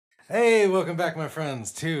Hey, welcome back, my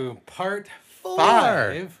friends, to part Four.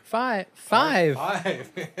 five. Five. Five.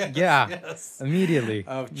 Yeah. Yes. Immediately.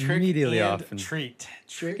 Of trick Immediately and off. treat.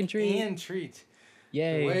 Trick and treat. And treat.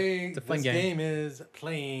 Yay. The way It's a fun this game. game is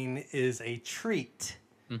playing is a treat.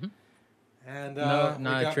 Mm-hmm. And No, we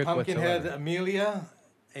not a got trick Pumpkinhead whatsoever. Amelia,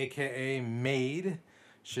 aka Maid.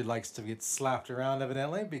 She likes to get slapped around,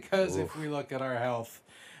 evidently, because if we look at our health,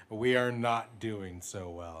 we are not doing so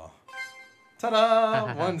well. Ta-da!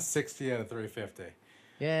 160 out of 350.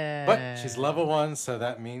 Yeah. But she's level 1, so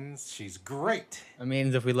that means she's great. That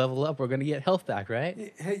means if we level up, we're going to get health back,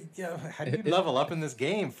 right? Hey, how do you level up in this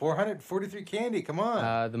game? 443 candy, come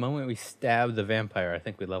on. The moment we stab the vampire, I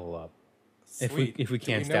think we level up. Sweet. If we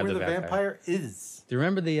can't Do we know stab where the vampire is? Do you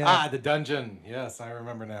remember the... the dungeon. Yes, I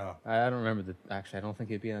remember now. I don't remember the... Actually, I don't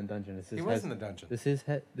think he'd be in a dungeon. He was in the dungeon. This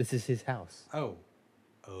is his house. Oh.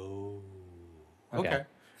 Okay.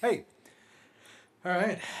 Hey. All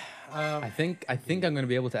right. I think I'm going to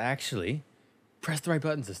be able to actually press the right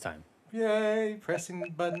buttons this time. Yay,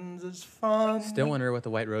 pressing buttons is fun. Still wonder what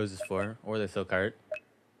the white rose is for, or the silk heart.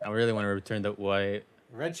 I really want to return the white...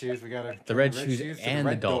 Red shoes, we got to... The red shoes and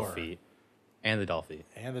the doll door. feet. And the doll feet.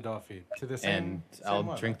 And the doll feet. To the same... And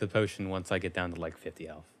I'll drink the potion once I get down to like 50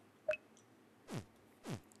 health.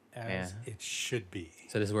 As it should be.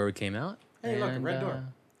 So this is where we came out. Hey, look, a red door.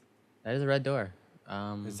 That is a red door.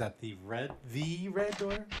 Is that the red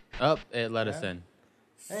door? Oh, it let us in.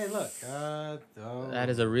 Hey, look. That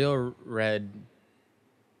is a real red.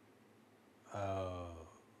 Oh.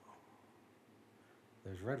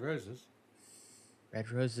 There's red roses. Red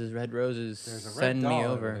roses, red roses. There's a red Send doll me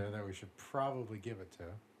over over. there that we should probably give it to.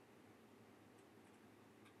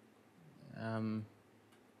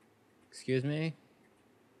 Excuse me?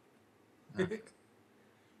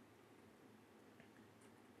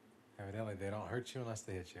 Evidently, they don't hurt you unless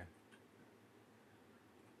they hit you.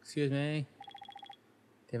 Excuse me?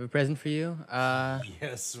 Do you have a present for you?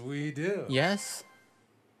 Yes, we do. Yes?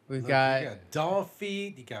 We've Look, got... You got doll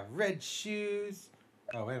feet. You got red shoes.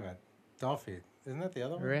 Oh, wait a minute. Doll feet. Isn't that the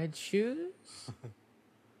other one? Red shoes?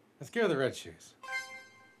 Let's give her the red shoes.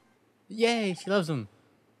 Yay, she loves them.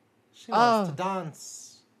 She wants to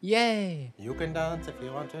dance. Yay. You can dance if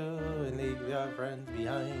you want to and leave your friends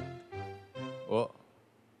behind. Oh,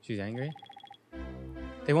 she's angry.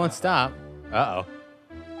 They won't stop. Uh-oh.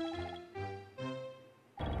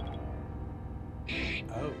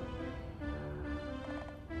 Oh.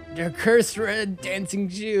 They're cursed red dancing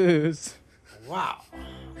shoes. Wow.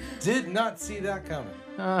 Did not see that coming.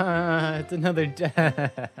 It's another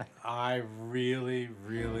death. I really,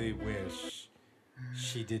 really wish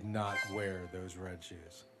she did not wear those red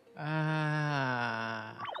shoes.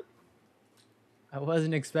 I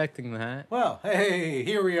wasn't expecting that. Well, hey,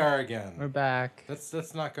 here we are again. We're back.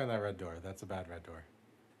 Let's not go in that red door. That's a bad red door.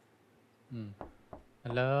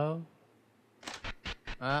 Hello?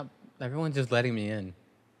 Everyone's just letting me in.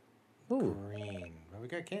 Ooh. Green. Well, we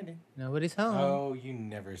got candy. Nobody's home. Oh, you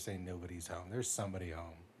never say nobody's home. There's somebody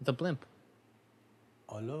home. It's a blimp.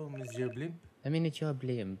 Hello, Monsieur Blimp. I mean, it's your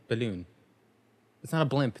balloon. It's not a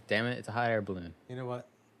blimp, damn it. It's a hot air balloon. You know what?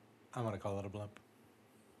 I'm going to call it a blimp.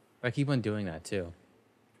 I keep on doing that, too.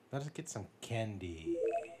 Let us get some candy.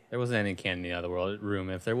 There wasn't any candy in the other room.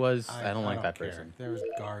 If there was, I don't like that care. person. There was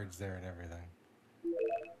guards there and everything.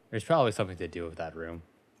 There's probably something to do with that room.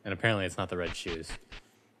 And apparently it's not the red shoes.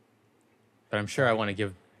 But I'm sure I want to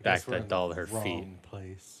give back that doll to her feet. Wrong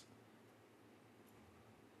place.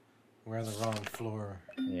 We're on the wrong floor.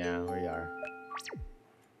 Yeah, we are.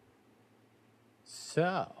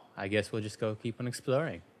 So, I guess we'll just go keep on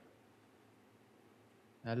exploring.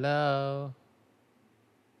 Hello?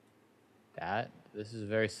 This is a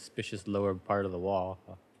very suspicious lower part of the wall.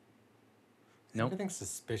 Nope. Everything's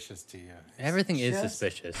suspicious to you. Everything is just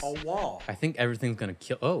suspicious. A wall. I think everything's gonna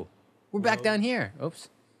kill. Oh, we're back down here. Oops.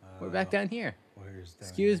 We're back down here. Where's down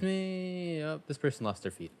Excuse here? me. Oh, this person lost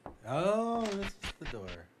their feet. Oh, this is the door.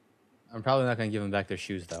 I'm probably not gonna give them back their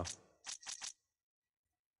shoes though.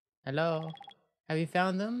 Hello? Have you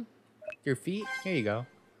found them? Your feet? Here you go.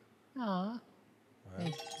 Aw.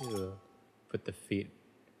 Thank you. Put the feet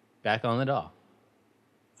back on the doll.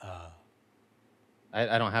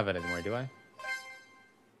 I don't have it anymore, do I?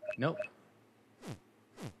 Nope.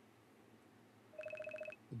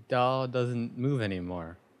 The doll doesn't move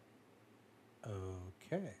anymore.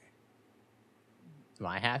 Okay. Am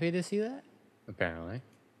I happy to see that? Apparently.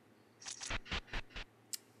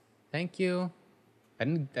 Thank you. I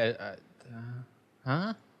didn't...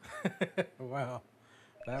 huh? Wow.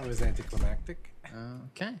 That was anticlimactic.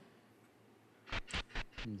 Okay.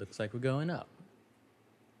 Looks like we're going up.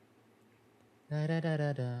 Da da da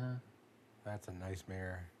da da. That's a nice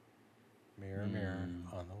mirror. Mirror, mirror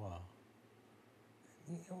on the wall.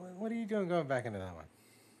 What are you doing going back into that one?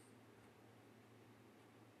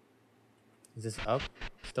 Is this up?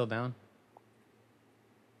 Still down?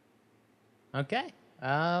 Okay.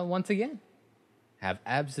 Once again, have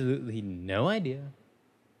absolutely no idea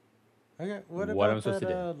Okay, what about I'm supposed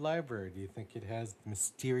to do. library? Do you think it has the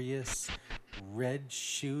mysterious red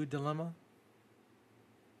shoe dilemma?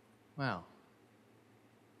 Wow.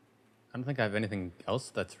 I don't think I have anything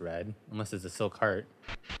else that's red, unless it's a silk heart.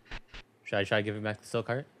 Should I try giving back the silk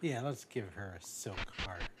heart? Yeah, let's give her a silk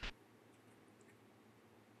heart.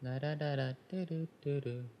 Da da da da do do do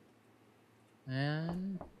do.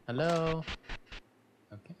 And hello.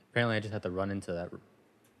 Okay. Apparently, I just have to run into that. Can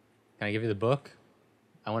I give you the book?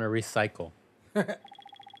 I want to recycle.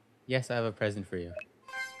 Yes, I have a present for you.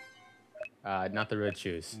 Not the red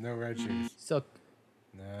shoes. No red shoes. Silk.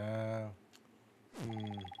 No.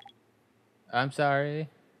 I'm sorry.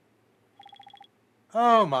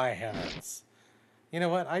 Oh my heavens. You know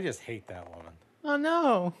what? I just hate that woman. Oh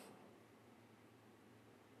no.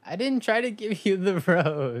 I didn't try to give you the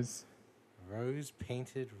rose. Rose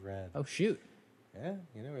painted red. Oh shoot. Yeah,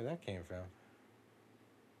 you know where that came from.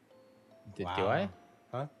 Do Wow. I?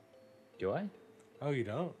 Huh? Do I? Oh, you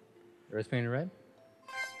don't? Rose painted red?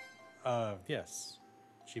 Yes.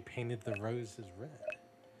 She painted the roses red.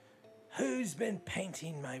 Who's been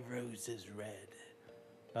painting my roses red?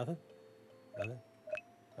 Nothing? Nothing?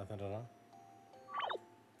 Nothing at all?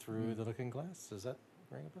 Through the looking glass? Does that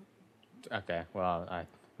ring a bell? Okay. Well, I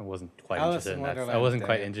wasn't quite Alice interested in in that. I Wonderland wasn't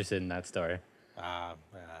quite Day. interested in that story,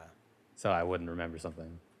 so I wouldn't remember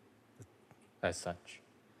something as such.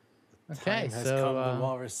 Okay, Time has so come, the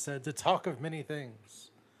walrus said, to talk of many things.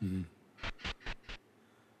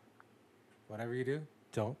 Whatever you do,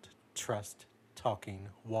 don't trust talking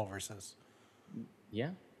walruses. yeah.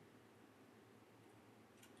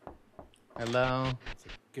 Hello. It's a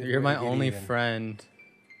good You're way my to get only even. friend.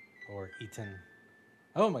 Or eaten.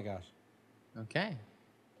 Oh my gosh. Okay.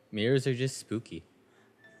 Mirrors are just spooky.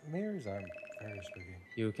 Mirrors are very spooky.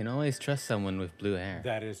 You can always trust someone with blue hair.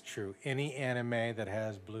 That is true. Any anime that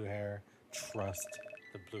has blue hair, trust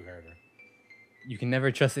the blue haired. You can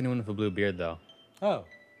never trust anyone with a blue beard, though. Oh,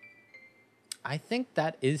 I think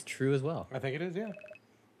that is true as well. I think it is, yeah.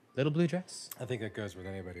 Little blue dress. I think that goes with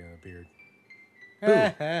anybody with a beard.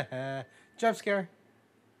 Who? Jump scare.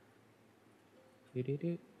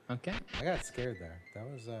 Doo-doo-doo. Okay. I got scared there. That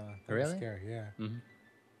was Really? scary, yeah. Mm-hmm.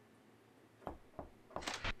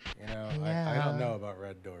 You know, I Yeah. don't know about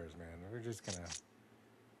red doors, man. We're just gonna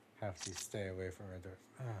have to stay away from red doors.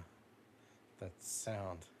 That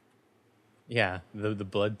sound. Yeah, the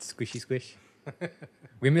blood squishy squish.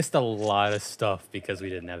 We missed a lot of stuff because we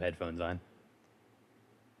didn't have headphones on.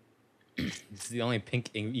 This is the only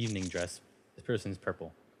pink evening dress. This person's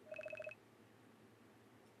purple.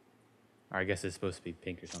 Or I guess it's supposed to be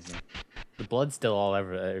pink or something. The blood's still all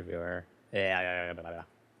everywhere.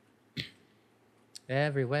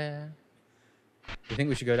 Everywhere. You think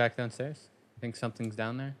we should go back downstairs? You think something's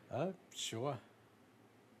down there? Sure.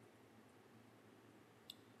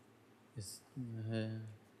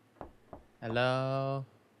 Hello?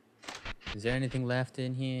 Is there anything left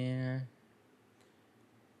in here?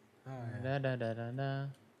 Oh, yeah. Da.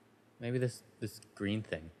 Maybe this green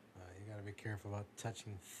thing. You gotta be careful about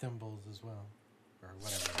touching thimbles as well. Or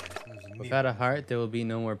whatever. It is. Without a heart, there will be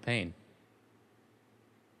no more pain.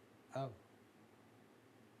 Oh.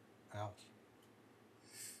 Ouch.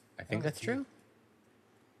 I think that's that's true.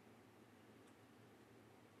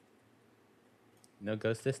 No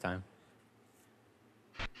ghost this time.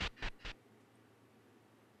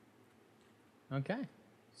 Okay.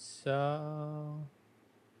 So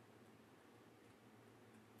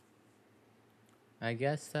I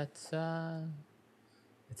guess that's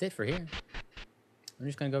it for here. I'm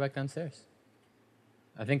just gonna go back downstairs.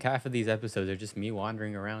 I think half of these episodes are just me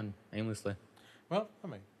wandering around aimlessly. Well, I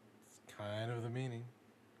mean, it's kind of the meaning.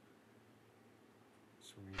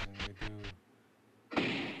 It's the reason we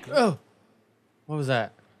do. Oh! What was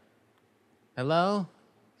that? Hello?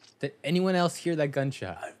 Did anyone else hear that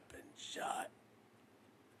gunshot? I've been shot.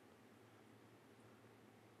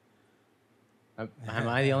 Am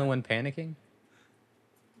I the only one panicking?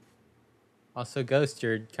 Also, Ghost,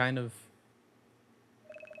 you're kind of...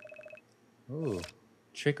 Ooh.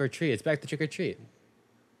 Trick or treat. It's back to trick or treat.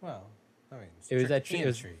 Well, I mean, it's It was that trick it and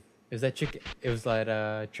was, treat. it was that trick. It was like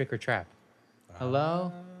trick or trap.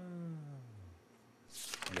 Hello?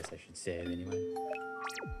 I guess I should say it anyway.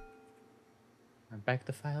 I'm back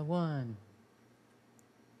to file 1.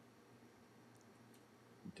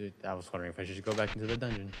 Dude, I was wondering if I should go back into the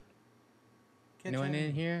dungeon. Anyone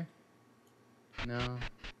in here? No.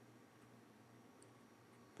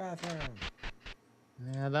 bathroom.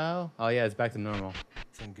 Hello? Oh yeah, it's back to normal.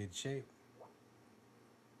 It's in good shape.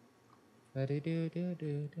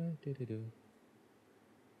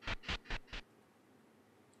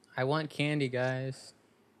 I want candy, guys.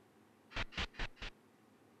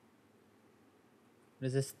 What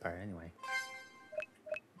is this part anyway?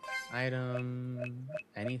 Item,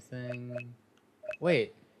 anything.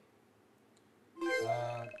 Wait.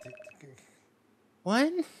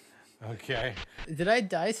 What? Okay. Did I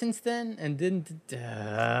die since then and didn't?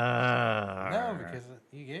 No, because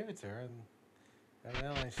you gave it to her. And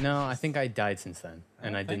evidently no, I think I died since then,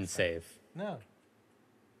 and I didn't save. No,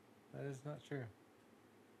 that is not true.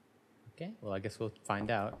 Okay, well, I guess we'll find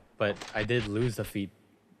out. But I did lose the feet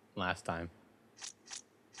last time.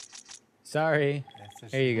 Sorry.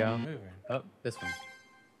 Here you go. Moving. Oh, this one.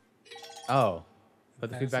 Oh, put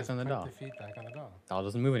the feet back on the doll. Put the feet back on the doll. Doll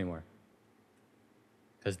doesn't move anymore.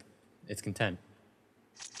 Because it's content.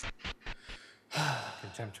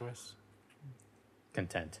 Contemptuous?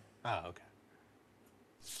 Content. Oh, okay.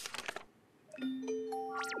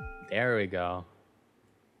 There we go.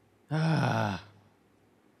 Ah.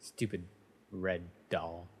 Stupid red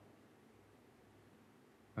doll.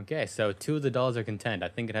 Okay, so 2 of the dolls are content. I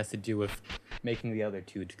think it has to do with making the other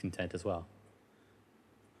 2 content as well.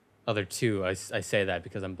 Other 2, I say that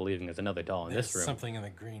because I'm believing there's another doll in this room. Something in the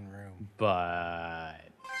green room. But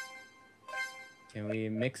can we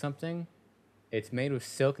make something? It's made with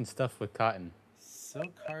silk and stuffed with cotton.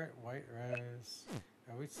 Silk heart, white rose.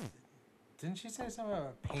 Didn't she say something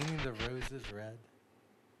about painting the roses red?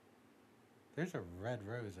 There's a red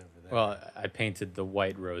rose over there. Well, I painted the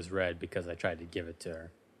white rose red because I tried to give it to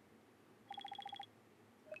her.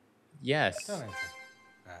 Yes. Don't answer.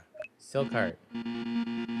 Silk heart. I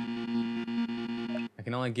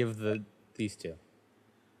can only give these 2.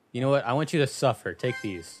 You know what? I want you to suffer. Take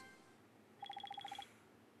these.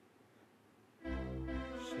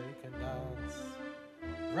 Shake and dance.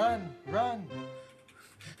 Run, run.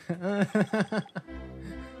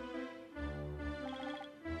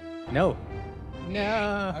 No.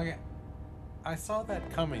 No. Okay. I saw that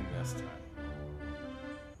coming this time.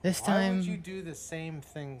 This Why time. would you do the same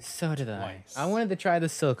thing? So did twice? I wanted to try the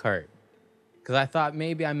silk heart. Because I thought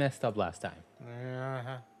maybe I messed up last time.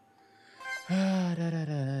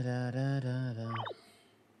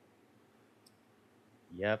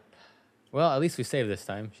 Yep. Well, at least we saved this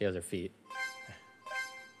time. She has her feet.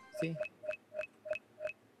 See?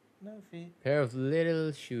 No feet. Pair of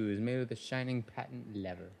little shoes made with a shining patent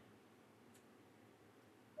leather.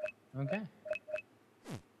 Okay.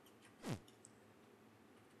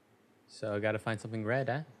 So I gotta find something red,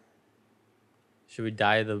 huh? Should we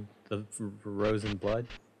dye the rose in blood?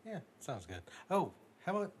 Yeah, sounds good. Oh,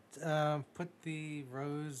 how about put the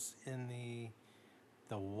rose in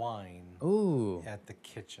the wine Ooh. at the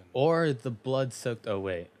kitchen? Or the blood soaked. Oh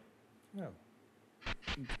wait. No.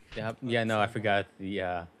 Yeah. No, I forgot.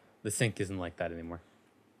 The sink isn't like that anymore.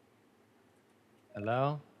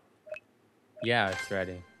 Hello? Yeah, it's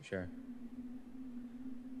ready. Sure.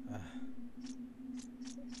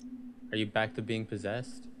 Are you back to being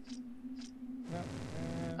possessed?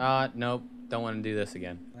 No. Nope. Don't want to do this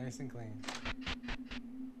again. Nice and clean.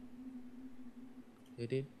 All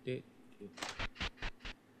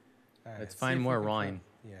right, Let's see find if we more can wine.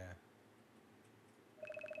 Yeah.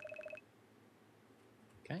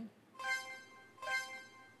 Okay.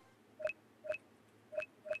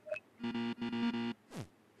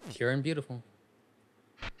 Pure and beautiful.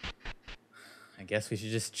 I guess we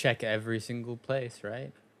should just check every single place,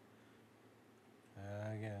 right?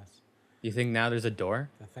 I guess. You think now there's a door?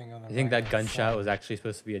 The thing on the You think that right-hand gunshot side. was actually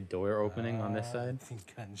supposed to be a door opening on this side? I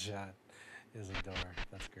think gunshot is a door.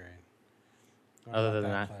 That's great. What Other about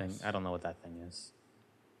than that place? thing, I don't know what that thing is.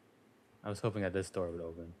 I was hoping that this door would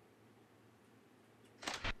open.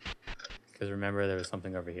 Because remember, there was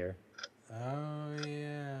something over here. Oh,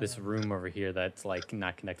 yeah. This room over here that's like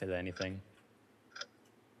not connected to anything.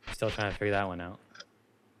 Still trying to figure that one out.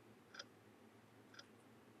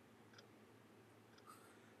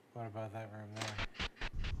 What about that room there?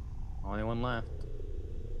 Only one left.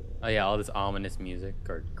 Oh yeah, all this ominous music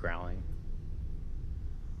or growling.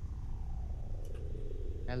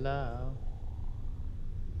 Hello.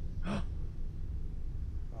 Oh.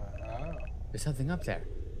 There's something up there.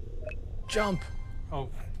 Jump! Oh,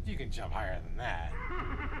 you can jump higher than that.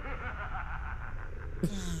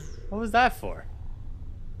 What was that for?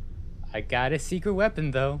 I got a secret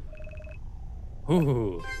weapon though.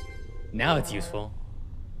 Ooh, now it's useful.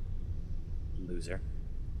 Loser.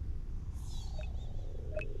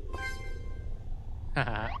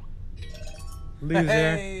 Haha. Loser.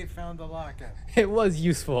 Hey, found the locket. It was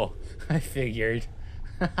useful, I figured.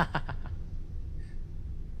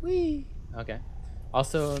 Whee! Okay.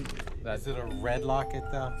 Also, Is it a red locket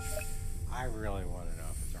though? I really want to know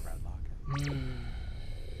if it's a red locket.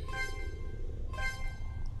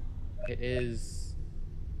 it is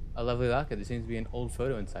a lovely locket. There seems to be an old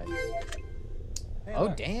photo inside. Hey, Oh,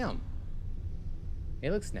 look. damn.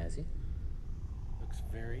 It looks snazzy. Looks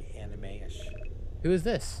very anime-ish. Who is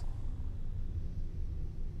this?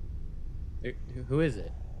 Who is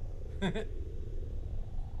it?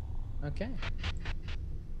 Okay.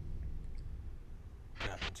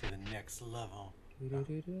 Got into the next level.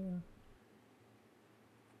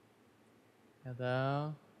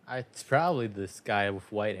 Hello. It's probably this guy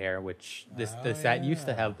with white hair, which this that used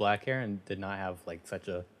to have black hair and did not have like such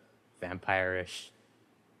a vampire-ish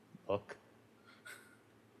look.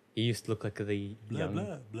 He used to look like the Blah, young.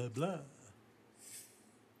 blah, blah, blah.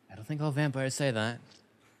 I don't think all vampires say that.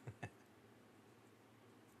 I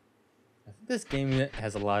think this game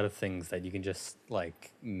has a lot of things that you can just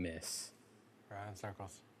like miss, Around in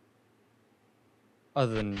circles.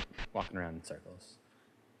 other than walking around in circles.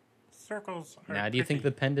 Circles are Now, do you think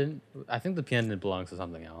pretty. the pendant? I think the pendant belongs to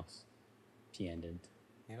something else. Pendant.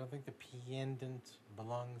 You don't think the pendant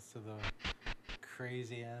belongs to the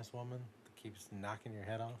crazy ass woman that keeps knocking your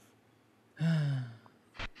head off?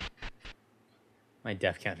 My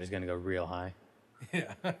death counter is gonna go real high.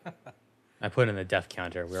 Yeah. I put in the death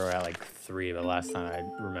counter. We were at like 3 the last time I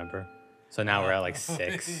remember. So now we're at like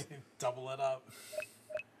 6. Double it up.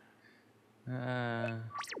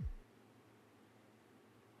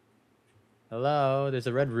 Hello, there's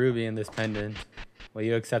a red ruby in this pendant. Will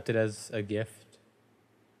you accept it as a gift?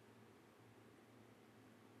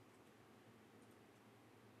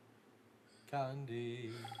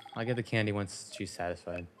 Candy. I'll get the candy once she's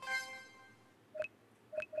satisfied.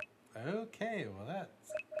 Okay, well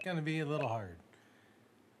that's gonna be a little hard.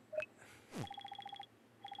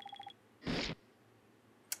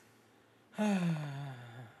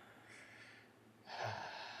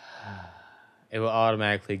 It will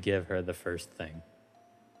automatically give her the first thing.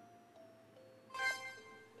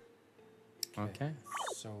 Okay.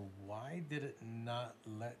 So why did it not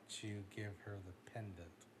let you give her the pendant?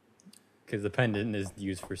 Because the pendant is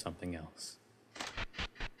used for something else.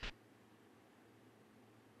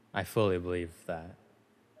 I fully believe that.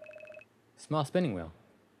 Small spinning wheel.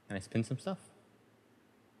 Can I spin some stuff?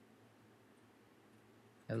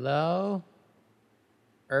 Hello?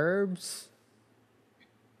 Herbs?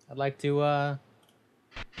 I'd like to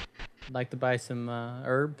buy some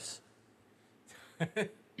herbs. You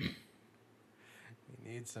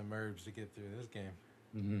need some herbs to get through this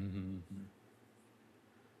game.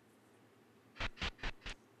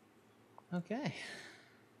 Okay.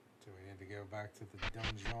 Do we need to go back to the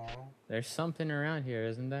dungeon? There's something around here,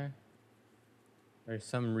 isn't there? There's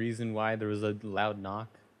some reason why there was a loud knock.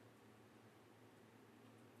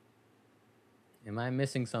 Am I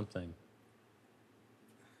missing something?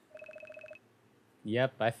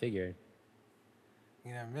 Yep, I figured.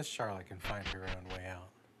 You know, Miss Charlotte can find her own way out.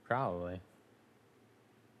 Probably.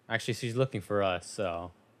 Actually, she's looking for us,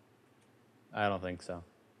 so I don't think so.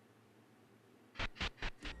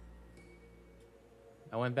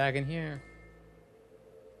 I went back in here.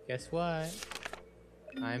 Guess what?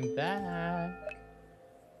 I'm back.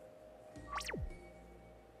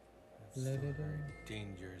 That's a very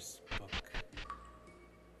dangerous book.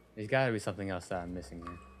 There's got to be something else that I'm missing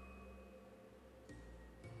here.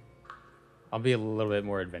 I'll be a little bit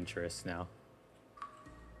more adventurous now.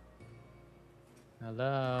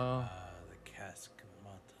 Hello. The cask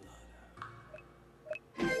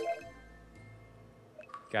Amontillado.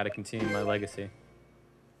 Gotta continue my legacy.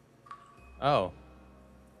 Oh.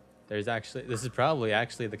 There's actually... This is probably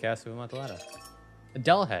actually the cask of Amontillado. A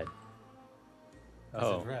doll head. Is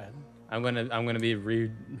it red? I'm gonna be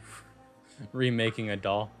remaking a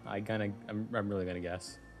doll. I'm really gonna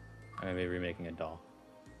guess. I'm gonna be remaking a doll.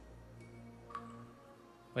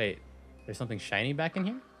 Wait, there's something shiny back in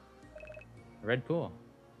here? A red pool.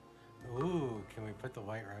 Ooh, can we put the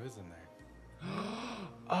white rose in there?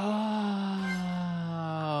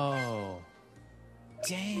 Oh,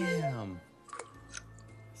 damn!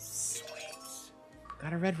 Sweet.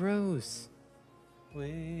 Got a red rose.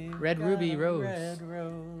 We've Red got ruby a rose. Red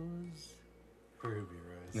rose. Ruby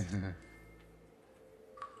rose.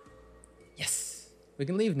 Yes, we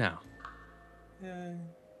can leave now. Yay.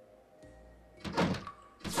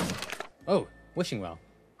 Oh, wishing well.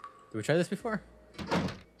 Did we try this before?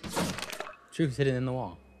 Truth's hidden in the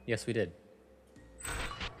wall. Yes, we did.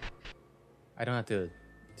 I don't have to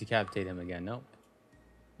decapitate him again. Nope.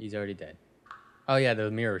 He's already dead. Oh yeah, the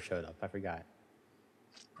mirror showed up. I forgot.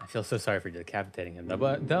 I feel so sorry for decapitating him. But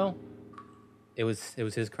It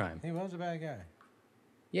was his crime. He was a bad guy.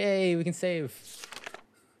 Yay, we can save.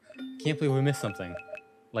 Can't believe we missed something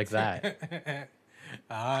like that.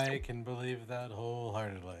 I can believe that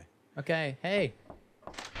wholeheartedly. Okay, hey,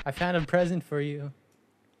 I found a present for you.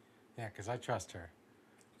 Yeah, because I trust her.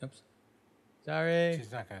 Oops. Sorry.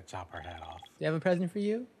 She's not going to chop her head off. Do you have a present for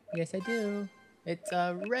you? Yes, I do. It's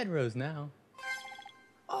a red rose now.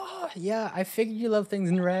 Oh, yeah, I figured you love things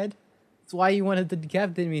in red. That's why you wanted to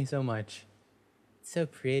decapitate me so much. It's so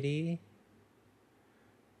pretty.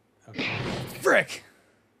 Okay. Frick!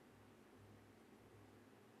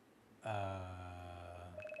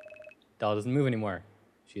 Doll doesn't move anymore.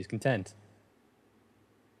 She's content.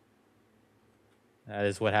 That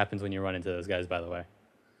is what happens when you run into those guys, by the way.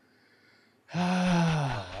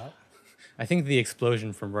 I think the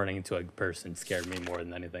explosion from running into a person scared me more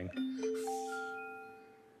than anything.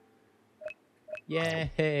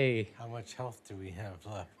 Yay! How much health do we have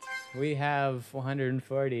left? We have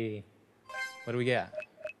 140. What do we get?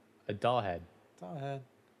 A doll head. Doll head.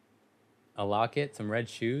 A locket, some red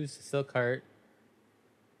shoes, a silk heart.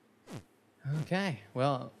 Okay,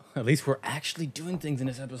 well, at least we're actually doing things in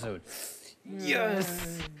this episode.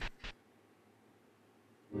 Yes!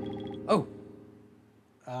 Oh!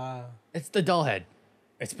 It's the doll head.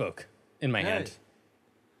 It spoke in my hand.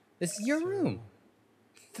 This is your room.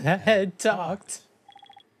 The head talked.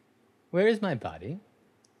 Where is my body?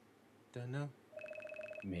 Don't know.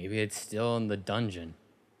 Maybe it's still in the dungeon.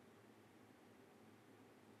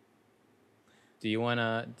 Do you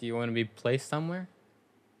wanna be placed somewhere?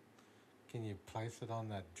 Can you place it on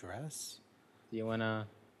that dress? Do you wanna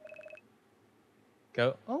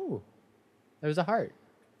go? Oh, there's a heart.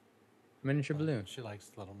 Miniature balloon. She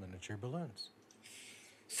likes little miniature balloons.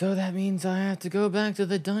 So that means I have to go back to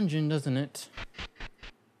the dungeon, doesn't it?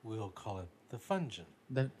 We'll call it the Fungeon.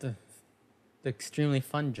 The extremely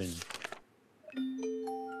fungin.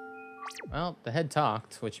 Well, the head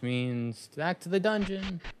talked, which means back to the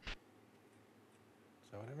dungeon.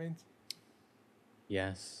 Is that what it means?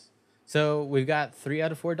 Yes. So we've got 3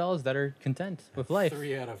 out of 4 dolls that are content with life.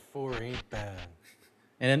 3 out of 4 ain't bad.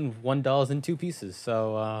 And then 1 doll's in 2 pieces.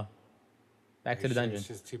 So back to the dungeon. It's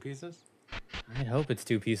just 2 pieces? I hope it's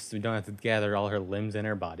 2 pieces. We don't have to gather all her limbs in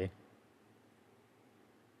her body.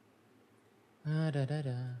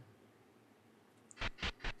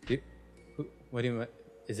 What do you?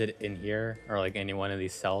 Is it in here or like any one of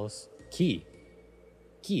these cells? Key.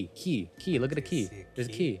 Look at a key. There's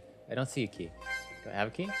a key. I don't see a key. Do I have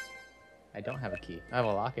a key? I don't have a key. I have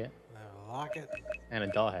a locket. I have a locket. And a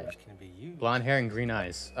doll head. Which can be used. Blonde hair and green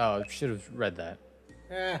eyes. Oh, I should have read that.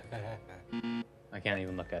 I I can't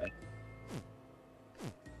even look at it.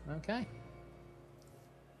 Okay.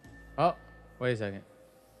 Oh, wait a second.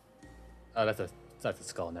 Oh, that's a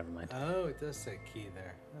skull. Never mind. Oh, it does say key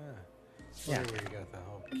there. Yeah. Where you got the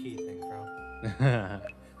whole key thing from?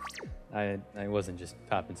 I wasn't just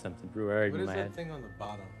popping something brewery in my head. What is that thing on the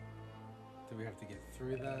bottom? Do we have to get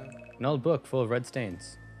through that? An old book full of red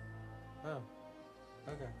stains. Oh,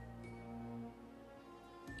 okay.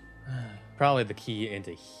 Probably the key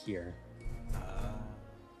into here.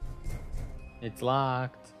 It's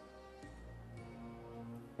locked.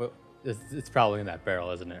 Well, it's probably in that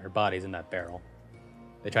barrel, isn't it? Her body's in that barrel.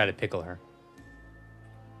 They try to pickle her.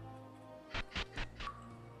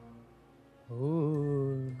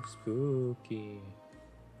 Ooh, spooky.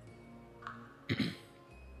 Man,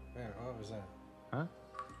 what was that? Huh?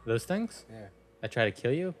 Those things? Yeah. That try to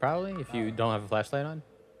kill you, probably, if you don't have a flashlight on?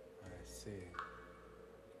 I see.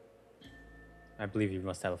 I believe you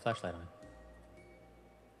must have a flashlight on.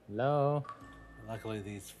 Hello? Luckily,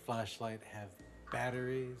 these flashlights have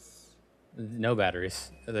batteries. No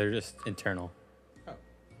batteries. They're just internal. Oh.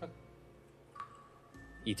 Okay.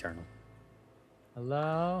 Eternal.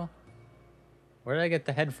 Hello? Where did I get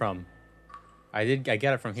the head from? I get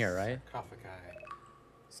it from here, right? Sarcophagi.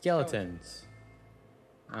 Skeletons.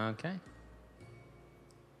 Okay.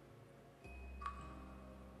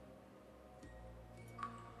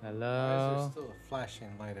 Why is Hello? there still a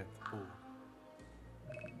flashing light at the pool?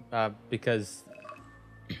 Because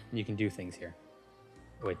you can do things here,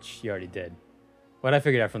 which you already did. What I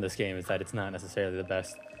figured out from this game is that it's not necessarily the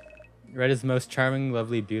best. Red is most charming,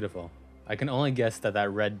 lovely, beautiful. I can only guess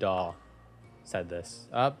that red doll said this.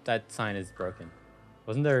 Oh, that sign is broken.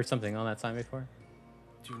 Wasn't there something on that sign before?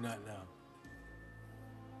 Do not know.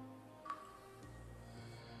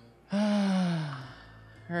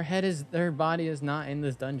 Her body is not in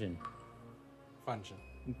this dungeon. Fungeon.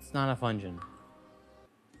 It's not a fungeon.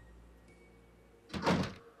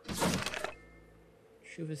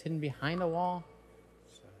 She was hidden behind a wall.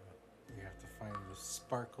 So we have to find the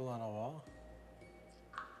sparkle on a wall.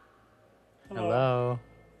 Hello.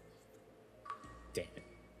 Damn it.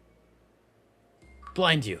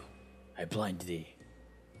 Blind you. I blind thee.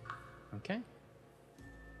 Okay.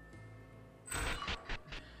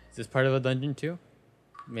 Is this part of a dungeon too?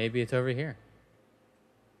 Maybe it's over here.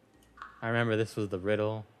 I remember this was the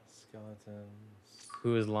riddle. Skeletons.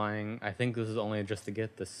 Who is lying? I think this is only just to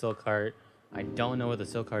get the silk heart. I don't know what the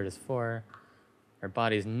silk heart is for. Her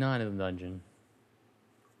body's not in the dungeon.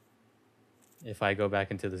 If I go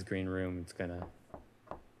back into this green room, it's gonna...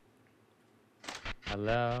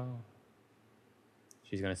 Hello?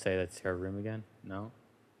 She's gonna say that's her room again? No?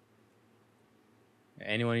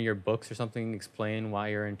 Anyone in your books or something explain why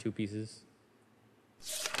you're in two pieces?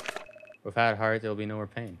 Without heart, there'll be no more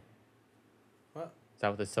pain. What? Is that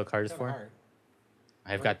what the silk heart is for? Heart.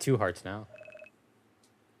 I've got 2 hearts now.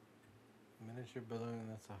 Miniature balloon,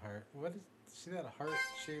 that's a heart. What is... See that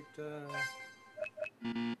heart-shaped...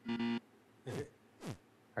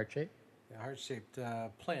 Heart shape? Yeah, heart-shaped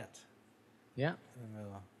plant. Yeah. In the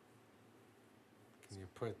middle. Can you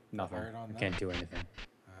put Nothing. heart on I that? can't do anything.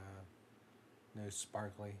 No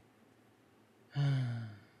sparkly. Do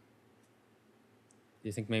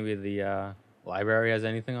you think maybe the library has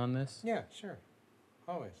anything on this? Yeah, sure.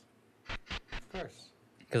 Always. Of course.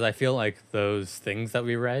 Because I feel like those things that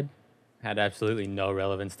we read had absolutely no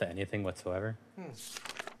relevance to anything whatsoever.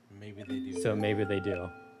 Maybe they do. So maybe they do.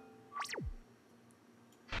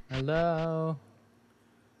 Hello?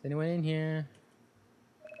 Is anyone in here?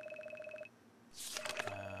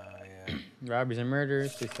 Yeah. Robberies and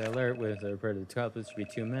murders. Please stay alert. With the report of the culprits should be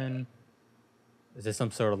 2 men. Is this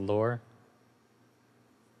some sort of lore?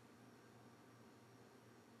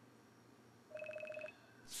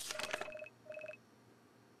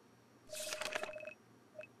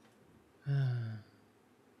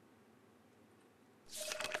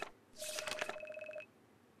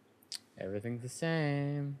 Everything's the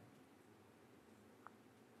same.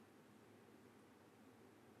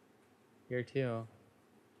 Here too.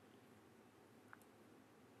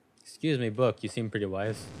 Excuse me, book. You seem pretty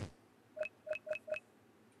wise.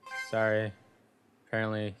 Sorry.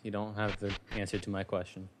 Apparently, you don't have the answer to my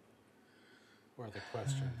question. Or the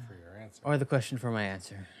question for your answer. Or the question for my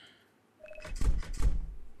answer.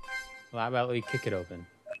 Well, how about we kick it open?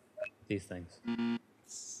 These things.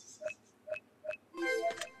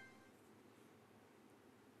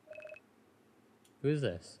 Who is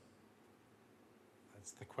this?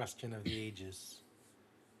 That's the question of the ages.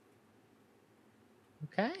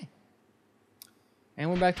 Okay.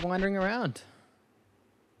 And we're back to wandering around.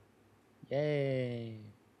 Yay.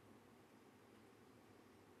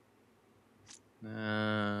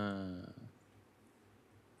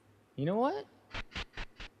 You know what?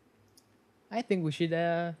 I think we should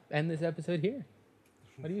end this episode here.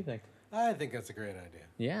 What do you think? I think that's a great idea.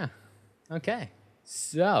 Yeah. Okay.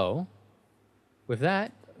 So, with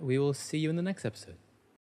that, we will see you in the next episode.